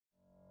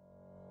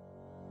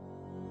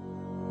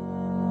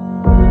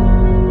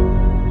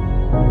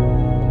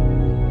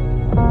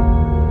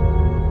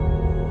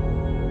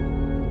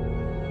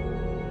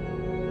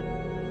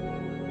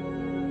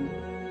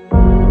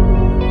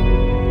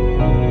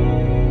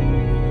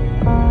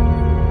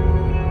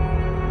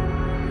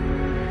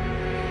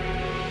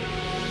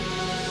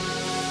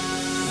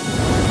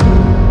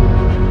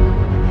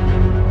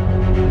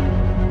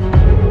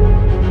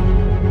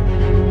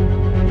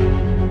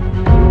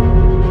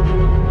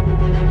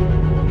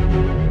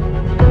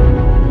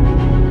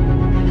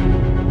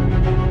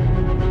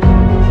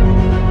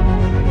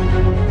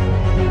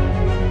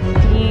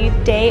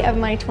day of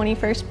my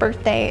 21st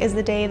birthday is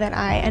the day that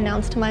I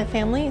announced to my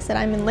family, said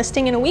I'm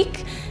enlisting in a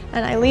week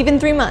and I leave in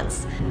 3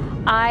 months.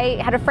 I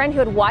had a friend who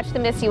had watched the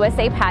Miss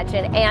USA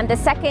pageant, and the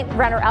second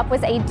runner-up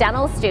was a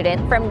dental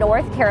student from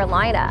North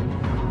Carolina.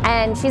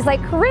 And she's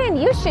like, Corinne,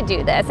 you should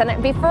do this.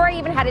 And before I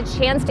even had a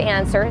chance to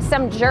answer,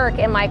 some jerk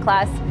in my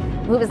class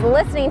who was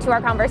listening to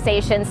our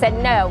conversation said,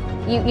 no,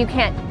 you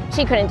can't,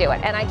 she couldn't do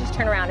it. And I just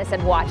turned around and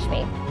said, watch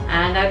me.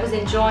 And I was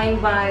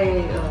enjoying my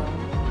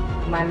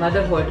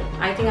motherhood.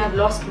 I think I've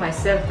lost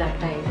myself that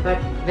time. But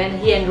when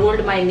he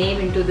enrolled my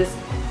name into this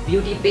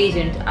beauty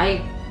pageant,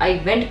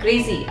 I went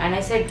crazy and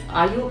I said,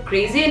 are you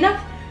crazy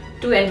enough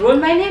to enroll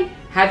my name?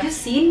 Have you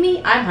seen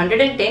me? I'm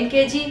 110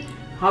 kg.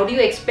 How do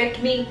you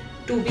expect me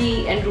to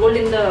be enrolled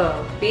in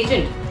the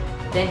pageant?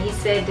 Then he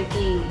said,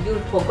 you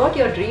forgot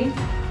your dream,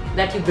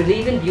 that you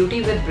believe in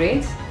beauty with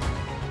brains.